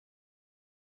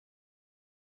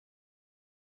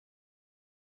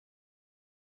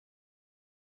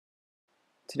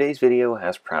Today's video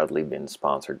has proudly been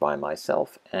sponsored by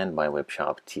myself and my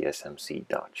webshop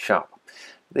hsMVY.shop.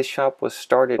 This shop was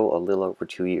started a little over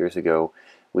 2 years ago.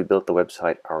 We built the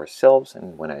website ourselves,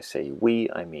 and when I say we,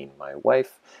 I mean my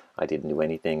wife. I didn't do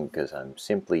anything because I'm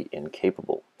simply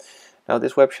incapable. Now,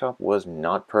 this webshop was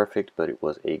not perfect, but it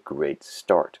was a great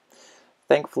start.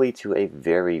 Thankfully to a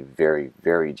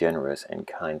very generous and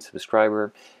kind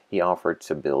subscriber, he offered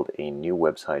to build a new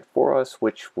website for us,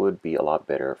 which would be a lot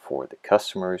better for the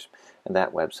customers, and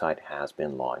that website has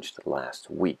been launched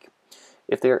last week.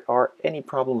 If there are any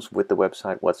problems with the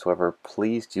website whatsoever,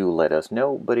 please do let us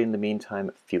know, but in the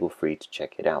meantime, feel free to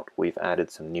check it out. We've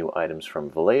added some new items from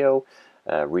Vallejo,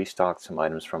 restocked some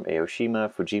items from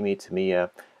Aoshima, Fujimi,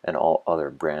 Tamiya, and all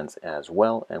other brands as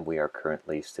well, and we are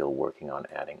currently still working on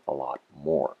adding a lot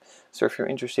more. So if you're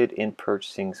interested in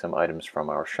purchasing some items from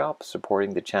our shop,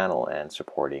 supporting the channel and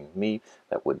supporting me,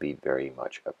 that would be very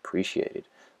much appreciated.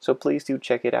 So please do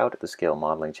check it out at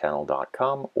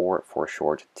thescalemodelingchannel.com, or for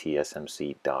short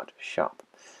hsMVY.shop.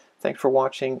 Thanks for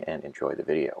watching and enjoy the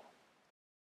video.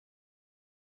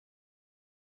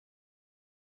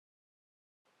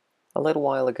 A little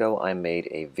while ago I made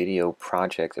a video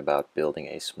project about building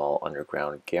a small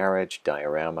underground garage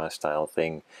diorama style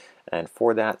thing, and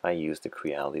for that I used the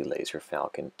Creality Laser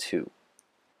Falcon 2.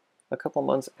 A couple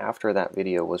months after that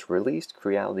video was released,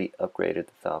 Creality upgraded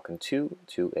the Falcon 2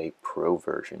 to a Pro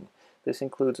version. This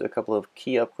includes a couple of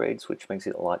key upgrades which makes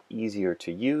it a lot easier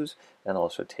to use and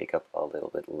also take up a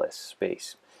little bit less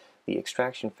space. The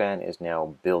extraction fan is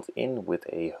now built in with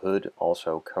a hood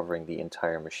also covering the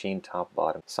entire machine, top,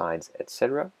 bottom, sides,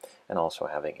 etc. and also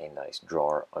having a nice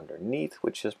drawer underneath,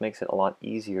 which just makes it a lot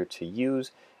easier to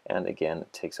use and again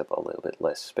takes up a little bit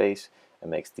less space and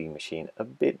makes the machine a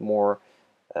bit more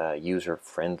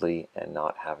user-friendly and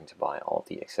not having to buy all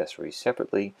the accessories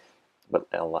separately, but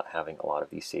having a lot of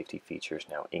these safety features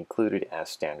now included as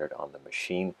standard on the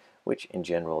machine, which in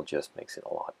general just makes it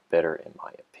a lot better in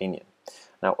my opinion.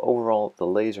 Now overall, the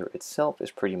laser itself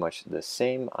is pretty much the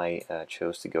same. I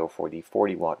chose to go for the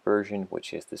 40 watt version,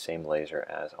 which is the same laser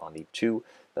as on the 2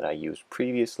 that I used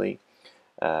previously,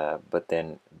 but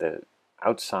then the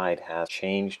outside has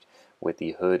changed with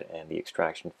the hood and the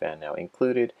extraction fan now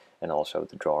included, and also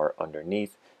the drawer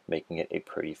underneath, making it a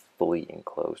pretty fully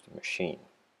enclosed machine.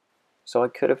 So I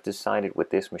could have decided with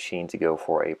this machine to go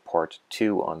for a part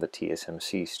 2 on the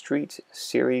TSMC Street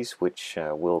series, which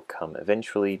will come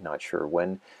eventually, not sure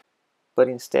when, but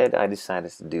instead I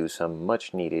decided to do some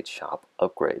much needed shop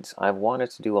upgrades. I've wanted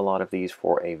to do a lot of these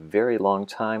for a very long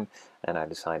time, and I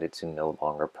decided to no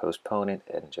longer postpone it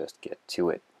and just get to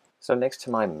it. So next to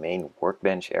my main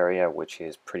workbench area, which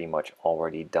is pretty much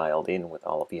already dialed in with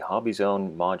all of the Hobby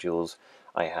Zone modules,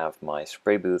 I have my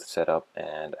spray booth set up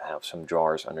and have some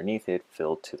drawers underneath it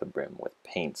filled to the brim with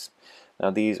paints. Now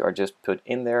these are just put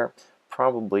in there,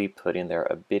 probably put in there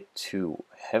a bit too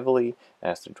heavily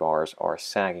as the drawers are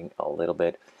sagging a little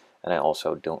bit, and I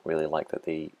also don't really like that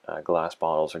the glass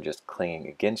bottles are just clinging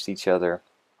against each other,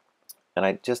 and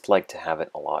I just like to have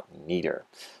it a lot neater.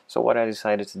 So what I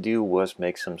decided to do was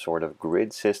make some sort of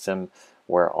grid system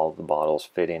where all the bottles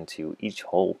fit into each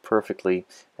hole perfectly,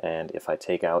 and if I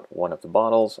take out one of the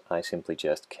bottles, I simply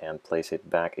just can place it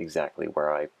back exactly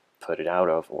where I put it out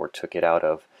of or took it out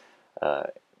of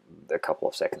a couple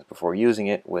of seconds before using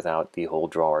it, without the whole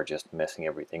drawer just messing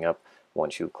everything up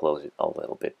once you close it a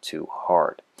little bit too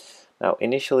hard. Now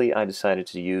initially I decided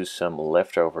to use some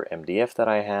leftover MDF that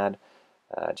I had,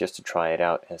 just to try it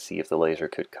out and see if the laser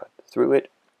could cut through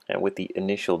it. And with the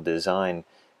initial design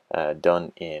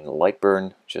done in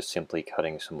Lightburn, just simply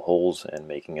cutting some holes and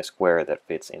making a square that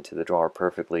fits into the drawer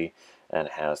perfectly and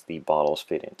has the bottles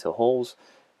fit into holes,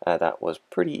 that was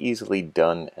pretty easily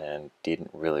done and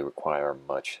didn't really require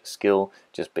much skill,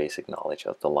 just basic knowledge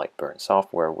of the Lightburn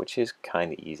software, which is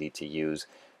kind of easy to use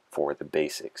for the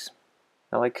basics.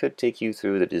 Now I could take you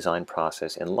through the design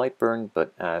process in Lightburn,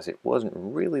 but as it wasn't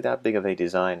really that big of a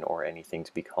design or anything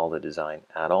to be called a design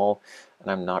at all,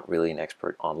 and I'm not really an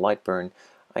expert on Lightburn,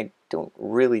 I don't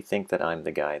really think that I'm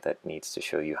the guy that needs to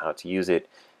show you how to use it,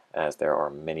 as there are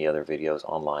many other videos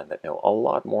online that know a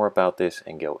lot more about this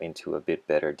and go into a bit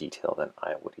better detail than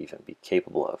I would even be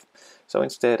capable of. So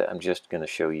instead I'm just going to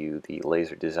show you the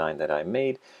laser design that I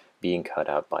made being cut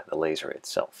out by the laser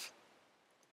itself.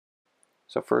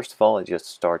 So first of all, it just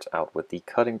starts out with the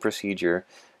cutting procedure,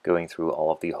 going through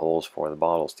all of the holes for the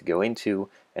bottles to go into,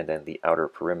 and then the outer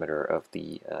perimeter of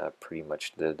the pretty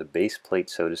much the base plate,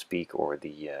 so to speak, or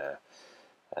the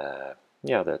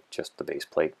just the base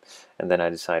plate. And then I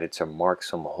decided to mark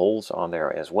some holes on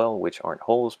there as well, which aren't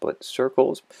holes but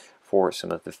circles, for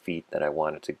some of the feet that I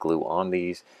wanted to glue on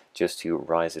these, just to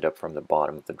rise it up from the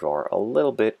bottom of the drawer a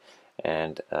little bit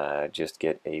and just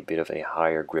get a bit of a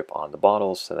higher grip on the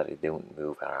bottles so that it don't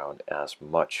move around as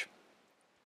much.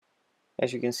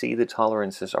 As you can see, the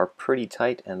tolerances are pretty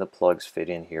tight and the plugs fit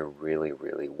in here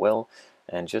really well,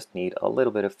 and just need a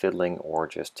little bit of fiddling or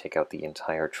just take out the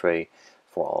entire tray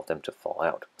for all of them to fall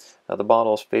out. Now the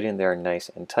bottles fit in there nice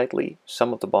and tightly.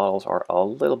 Some of the bottles are a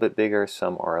little bit bigger,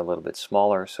 some are a little bit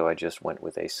smaller, so I just went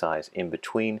with a size in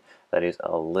between that is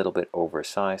a little bit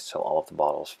oversized, so all of the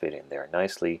bottles fit in there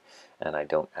nicely and I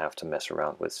don't have to mess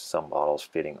around with some bottles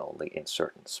fitting only in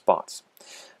certain spots.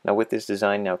 Now with this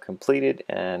design now completed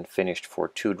and finished for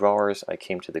 2 drawers, I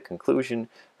came to the conclusion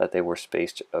that they were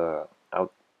spaced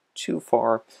out too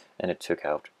far and it took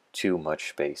out too much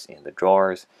space in the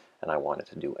drawers, and I wanted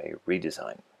to do a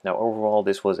redesign. Now overall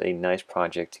this was a nice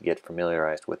project to get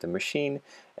familiarized with the machine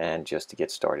and just to get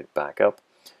started back up,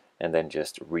 and then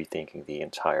just rethinking the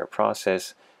entire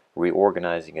process,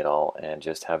 reorganizing it all, and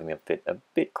just having them fit a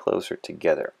bit closer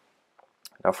together.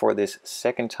 Now for this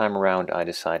second time around, I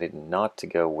decided not to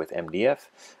go with MDF,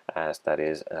 as that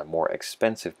is a more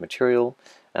expensive material,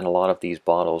 and a lot of these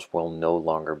bottles will no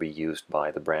longer be used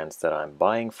by the brands that I'm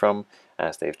buying from,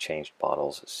 as they've changed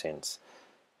bottles since.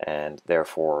 And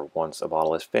therefore, once a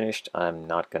bottle is finished, I'm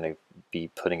not going to be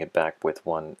putting it back with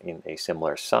one in a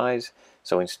similar size.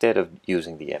 So instead of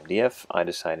using the MDF, I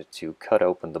decided to cut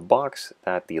open the box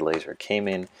that the laser came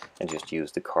in and just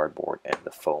use the cardboard and the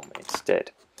foam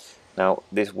instead. Now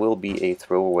this will be a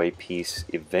throwaway piece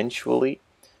eventually,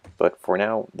 but for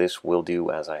now this will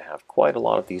do, as I have quite a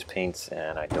lot of these paints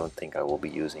and I don't think I will be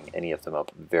using any of them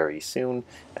up very soon,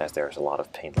 as there's a lot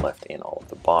of paint left in all of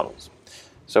the bottles.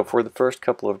 So for the first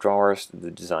couple of drawers the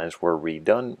designs were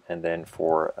redone, and then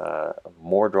for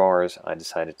more drawers I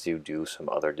decided to do some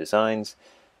other designs.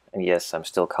 And yes, I'm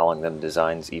still calling them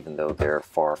designs even though they're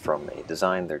far from a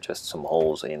design, they're just some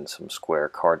holes in some square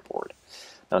cardboard.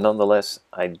 Now nonetheless,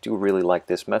 I do really like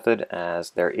this method, as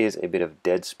there is a bit of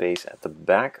dead space at the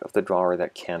back of the drawer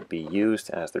that can't be used,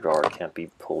 as the drawer can't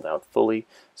be pulled out fully,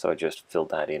 so I just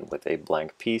filled that in with a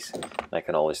blank piece. I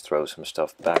can always throw some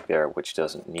stuff back there which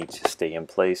doesn't need to stay in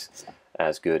place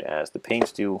as good as the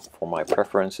paints do, for my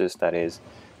preferences that is,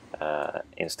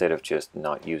 instead of just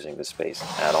not using the space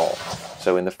at all.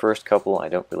 So in the first couple I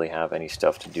don't really have any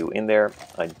stuff to do in there.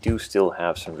 I do still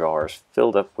have some drawers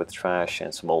filled up with trash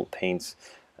and some old paints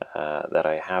that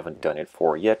I haven't done it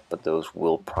for yet, but those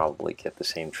will probably get the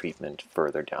same treatment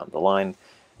further down the line,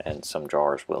 and some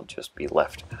drawers will just be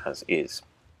left as is.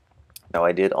 Now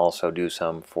I did also do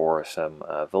some for some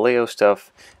bellow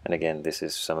stuff, and again this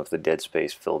is some of the dead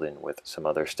space filled in with some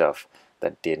other stuff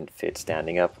that didn't fit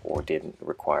standing up or didn't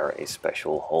require a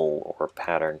special hole or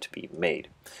pattern to be made.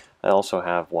 I also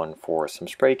have one for some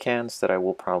spray cans that I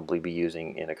will probably be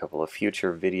using in a couple of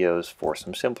future videos for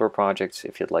some simpler projects.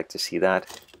 If you'd like to see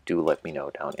that, do let me know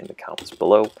down in the comments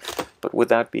below. But with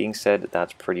that being said,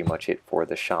 that's pretty much it for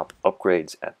the shop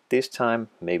upgrades at this time,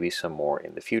 maybe some more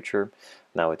in the future.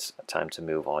 Now it's time to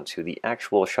move on to the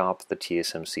actual shop, the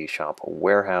TSMC shop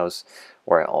warehouse,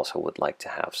 where I also would like to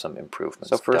have some improvements.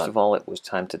 So first of all, it was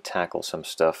time to tackle some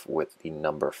stuff with the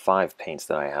number 5 paints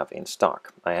that I have in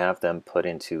stock. I have them put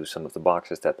into some of the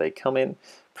boxes that they come in,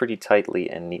 pretty tightly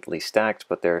and neatly stacked,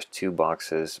 but there's 2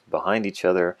 boxes behind each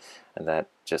other, and that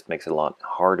just makes it a lot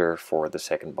harder for the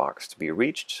second box to be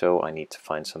reached, so I need to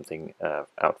find something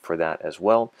out for that as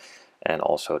well, and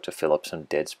also to fill up some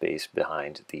dead space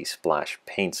behind the splash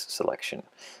paints selection.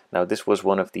 Now this was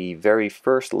one of the very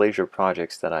first laser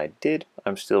projects that I did.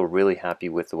 I'm still really happy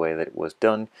with the way that it was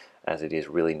done, as it is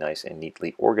really nice and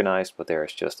neatly organized, but there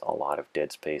is just a lot of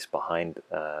dead space behind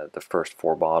the first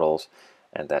 4 bottles,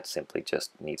 and that simply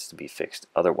just needs to be fixed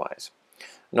otherwise.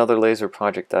 Another laser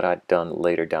project that I'd done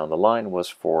later down the line was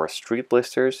for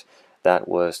Streetblisters. That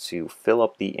was to fill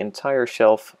up the entire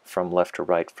shelf from left to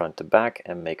right, front to back,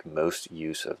 and make most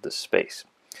use of the space.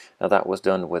 Now that was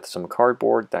done with some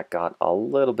cardboard that got a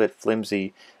little bit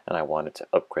flimsy, and I wanted to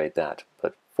upgrade that.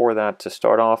 But for that, to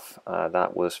start off,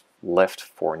 that was left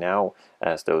for now,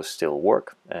 as those still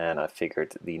work, and I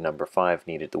figured the number 5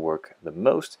 needed to work the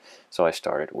most, so I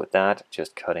started with that,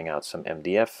 just cutting out some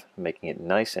MDF, making it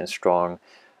nice and strong,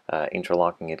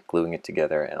 interlocking it, gluing it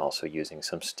together, and also using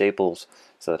some staples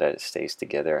so that it stays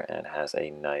together and has a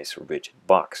nice rigid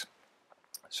box.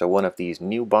 So one of these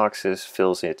new boxes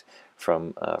fills it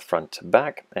from front to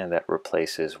back, and that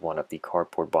replaces one of the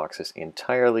cardboard boxes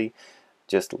entirely,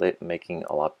 just making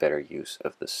a lot better use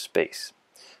of the space.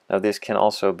 Now this can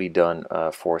also be done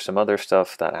for some other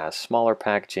stuff that has smaller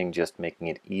packaging, just making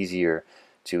it easier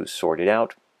to sort it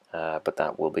out. but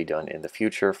that will be done in the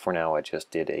future. For now, I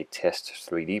just did a test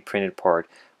 3D printed part,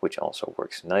 which also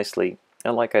works nicely.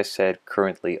 And like I said,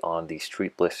 currently on the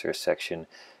Street Blisters section,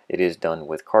 it is done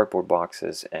with cardboard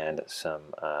boxes and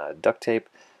some duct tape,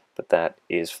 but that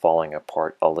is falling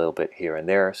apart a little bit here and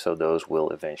there, so those will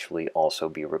eventually also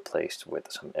be replaced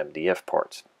with some MDF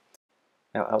parts.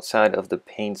 Now, outside of the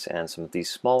paints and some of these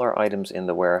smaller items in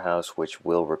the warehouse, which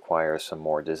will require some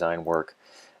more design work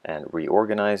and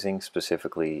reorganizing,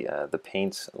 specifically the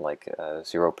paints like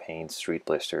Zero Paint, Street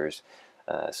Blisters,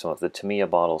 some of the Tamiya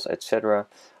bottles, etc.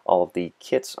 All of the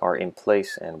kits are in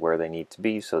place and where they need to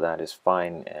be, so that is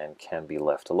fine and can be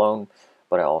left alone.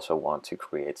 But I also want to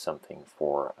create something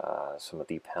for some of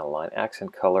the panel line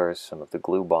accent colors, some of the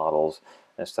glue bottles,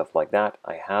 and stuff like that.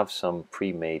 I have some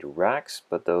pre-made racks,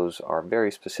 but those are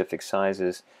very specific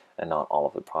sizes, and not all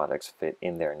of the products fit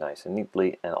in there nice and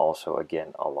neatly. And also,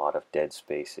 again, a lot of dead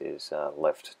space is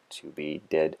left to be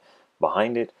dead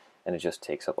behind it, and it just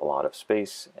takes up a lot of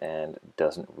space and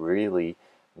doesn't really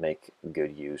make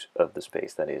good use of the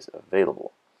space that is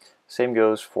available. Same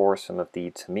goes for some of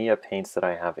the Tamiya paints that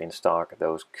I have in stock.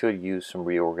 Those could use some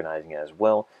reorganizing as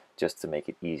well, just to make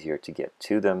it easier to get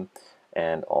to them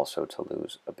and also to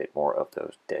lose a bit more of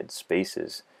those dead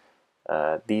spaces.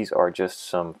 These are just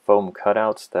some foam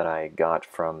cutouts that I got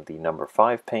from the number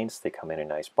 5 paints. They come in a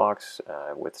nice box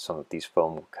with some of these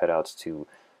foam cutouts to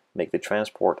make the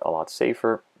transport a lot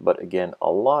safer, but again, a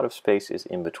lot of space is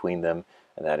in between them,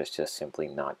 and that is just simply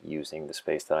not using the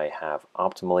space that I have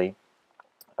optimally.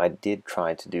 I did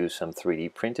try to do some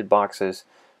 3D printed boxes,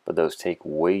 but those take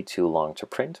way too long to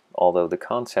print. Although the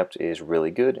concept is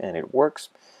really good and it works,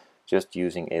 just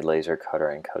using a laser cutter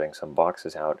and cutting some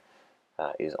boxes out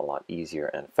is a lot easier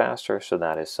and faster, so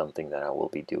that is something that I will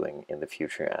be doing in the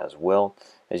future as well.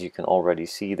 As you can already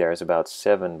see, there's about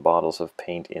 7 bottles of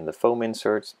paint in the foam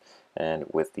inserts, and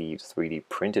with the 3D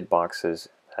printed boxes,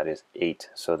 that is 8,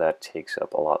 so that takes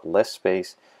up a lot less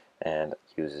space and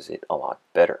uses it a lot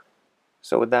better.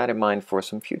 So with that in mind, for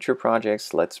some future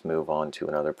projects, let's move on to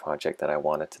another project that I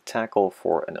wanted to tackle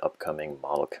for an upcoming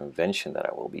model convention that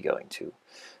I will be going to.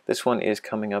 This one is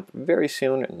coming up very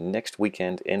soon, next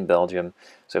weekend in Belgium.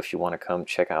 So if you want to come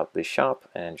check out the shop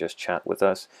and just chat with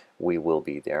us, we will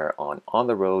be there on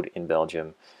the road in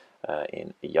Belgium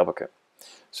in Jabbeke.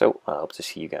 So I hope to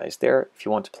see you guys there. If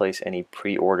you want to place any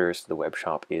pre-orders, the web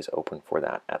shop is open for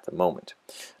that at the moment.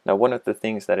 Now, one of the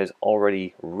things that is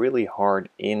already really hard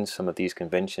in some of these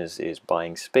conventions is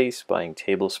buying space, buying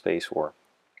table space, or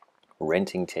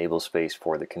renting table space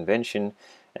for the convention.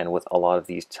 And with a lot of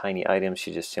these tiny items,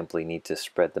 you just simply need to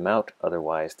spread them out.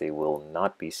 Otherwise, they will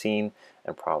not be seen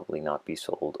and probably not be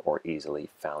sold or easily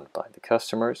found by the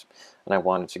customers. And I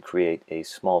wanted to create a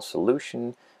small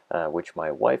solution which my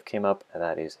wife came up, and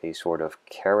that is a sort of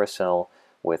carousel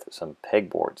with some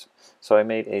pegboards. So I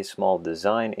made a small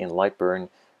design in Lightburn.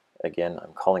 Again,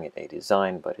 I'm calling it a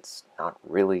design, but it's not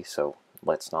really, so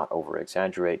let's not over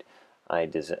exaggerate. I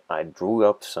drew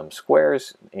up some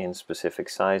squares in specific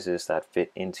sizes that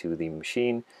fit into the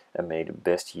machine and made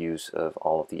best use of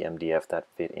all of the MDF that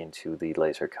fit into the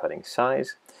laser cutting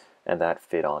size, and that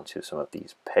fit onto some of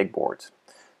these pegboards.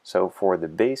 So for the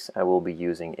base, I will be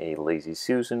using a Lazy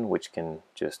Susan, which can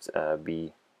just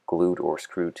be glued or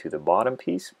screwed to the bottom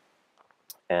piece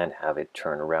and have it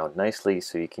turn around nicely,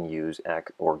 so you can use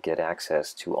or get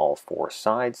access to all 4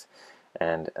 sides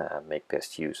and make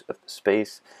best use of the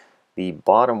space. The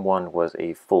bottom one was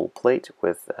a full plate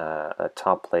with a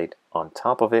top plate on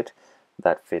top of it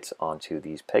that fits onto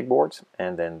these pegboards,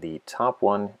 and then the top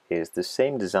one is the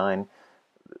same design,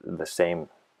 the same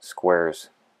squares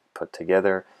put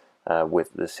together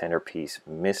with the centerpiece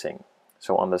missing.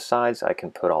 So on the sides, I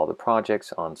can put all the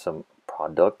projects on some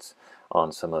products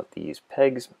on some of these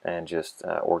pegs and just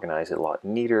organize it a lot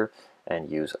neater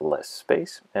and use less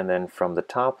space. And then from the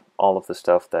top, all of the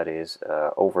stuff that is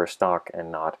overstock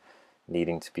and not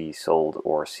needing to be sold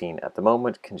or seen at the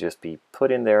moment can just be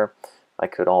put in there. I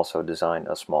could also design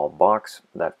a small box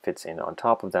that fits in on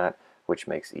top of that, which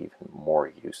makes even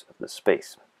more use of the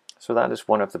space. So that is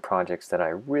one of the projects that I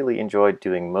really enjoyed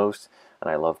doing most,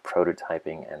 and I love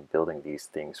prototyping and building these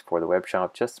things for the web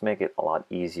shop just to make it a lot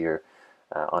easier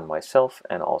on myself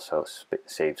and also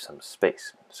save some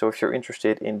space. So if you're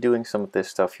interested in doing some of this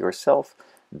stuff yourself,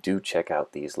 do check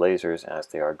out these lasers, as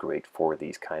they are great for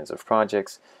these kinds of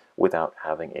projects without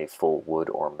having a full wood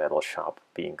or metal shop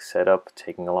being set up,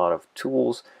 taking a lot of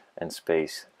tools and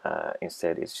space.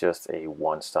 Instead, it's just a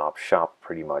one-stop shop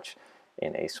pretty much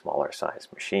in a smaller size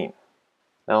machine.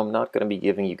 Now, I'm not going to be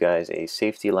giving you guys a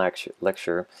safety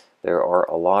lecture, There are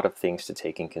a lot of things to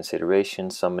take in consideration.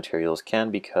 Some materials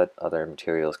can be cut, other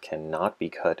materials cannot be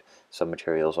cut. Some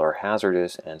materials are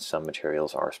hazardous, and some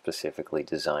materials are specifically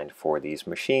designed for these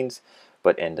machines,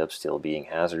 but end up still being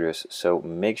hazardous. So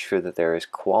make sure that there is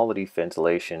quality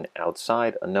ventilation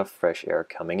outside, enough fresh air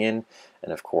coming in,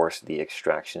 and of course the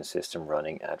extraction system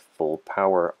running at full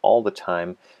power all the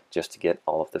time, just to get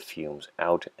all of the fumes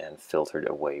out and filtered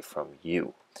away from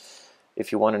you.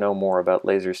 If you want to know more about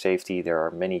laser safety, there are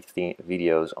many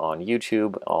videos on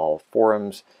YouTube, all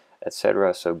forums,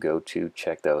 etc. So go to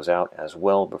check those out as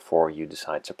well before you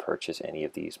decide to purchase any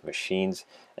of these machines,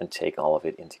 and take all of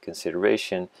it into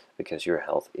consideration, because your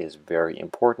health is very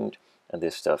important and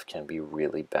this stuff can be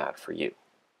really bad for you.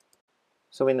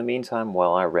 So in the meantime,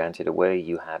 while I ranted away,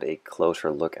 you had a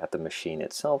closer look at the machine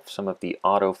itself, some of the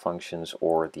auto functions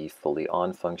or the fully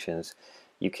on functions.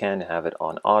 You can have it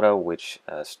on auto, which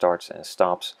starts and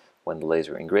stops when the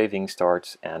laser engraving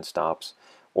starts and stops,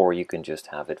 or you can just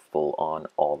have it full on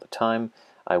all the time.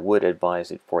 I would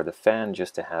advise it for the fan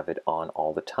just to have it on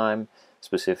all the time,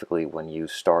 specifically when you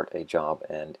start a job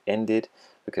and end it,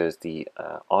 because the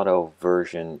auto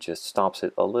version just stops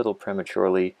it a little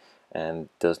prematurely and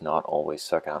does not always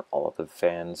suck out all of the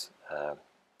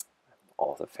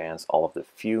all of the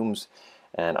fumes,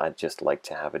 and I just like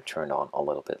to have it turned on a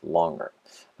little bit longer.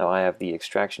 Now I have the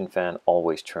extraction fan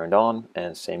always turned on,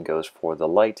 and same goes for the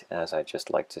light, as I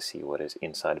just like to see what is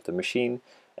inside of the machine,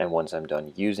 and once I'm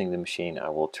done using the machine I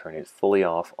will turn it fully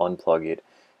off, unplug it,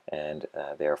 and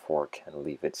therefore can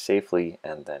leave it safely,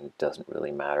 and then it doesn't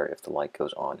really matter if the light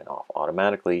goes on and off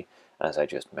automatically, as I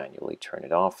just manually turn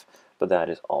it off, but that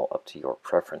is all up to your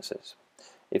preferences.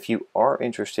 If you are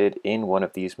interested in one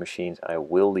of these machines, I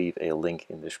will leave a link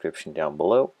in the description down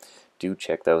below. Do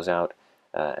check those out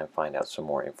and find out some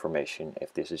more information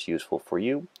if this is useful for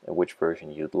you and which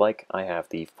version you'd like. I have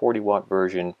the 40-watt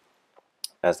version,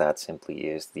 as that simply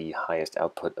is the highest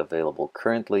output available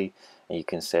currently, and you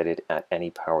can set it at any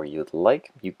power you'd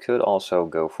like. You could also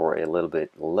go for a little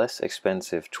bit less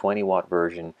expensive 20-watt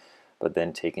version, but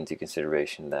then take into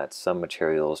consideration that some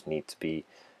materials need to be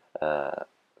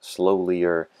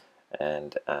slowlier,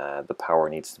 and the power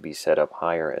needs to be set up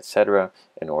higher, etc.,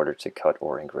 in order to cut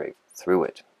or engrave through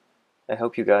it. I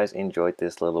hope you guys enjoyed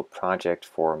this little project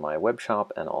for my web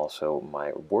shop and also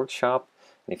my workshop.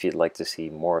 And if you'd like to see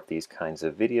more of these kinds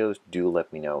of videos, do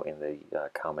let me know in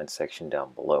the comment section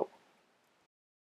down below.